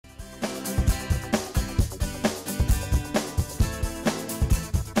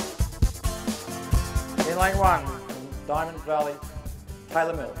lane 1 from Diamond Valley,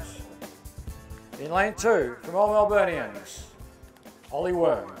 Taylor Mills. In lane 2 from all Melburnians, Ollie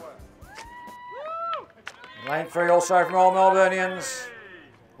Worm. In lane 3 also from all Melburnians,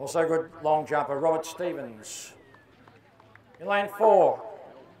 also good long jumper, Robert Stevens. In lane 4,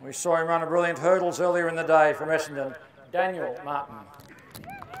 we saw him run a brilliant hurdles earlier in the day from Essendon, Daniel Martin.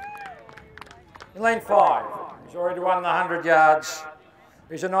 In lane 5, he's already won the 100 yards.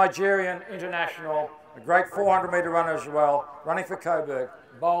 He's a Nigerian international, a great 400-metre runner as well, running for Coburg,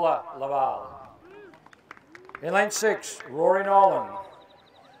 Bola Lawal. In lane 6, Rory Nolan.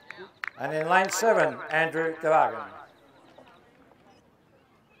 And in lane 7, Andrew Gavagan.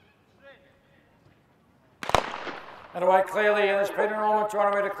 And away clearly in this Peter Norman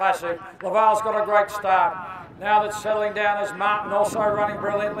 200-metre Classic. Laval's got a great start. Now that's settling down as Martin also running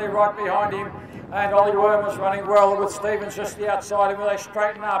brilliantly right behind him. And Ollie Worm is running well with Stevens just the outside him. Will they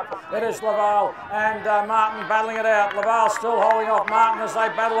straighten up? It is Laval and Martin battling it out. Laval still holding off Martin as they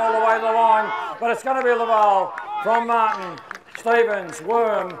battle all the way to the line. But it's going to be Laval from Martin, Stevens,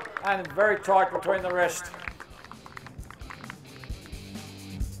 Worm, and very tight between the rest.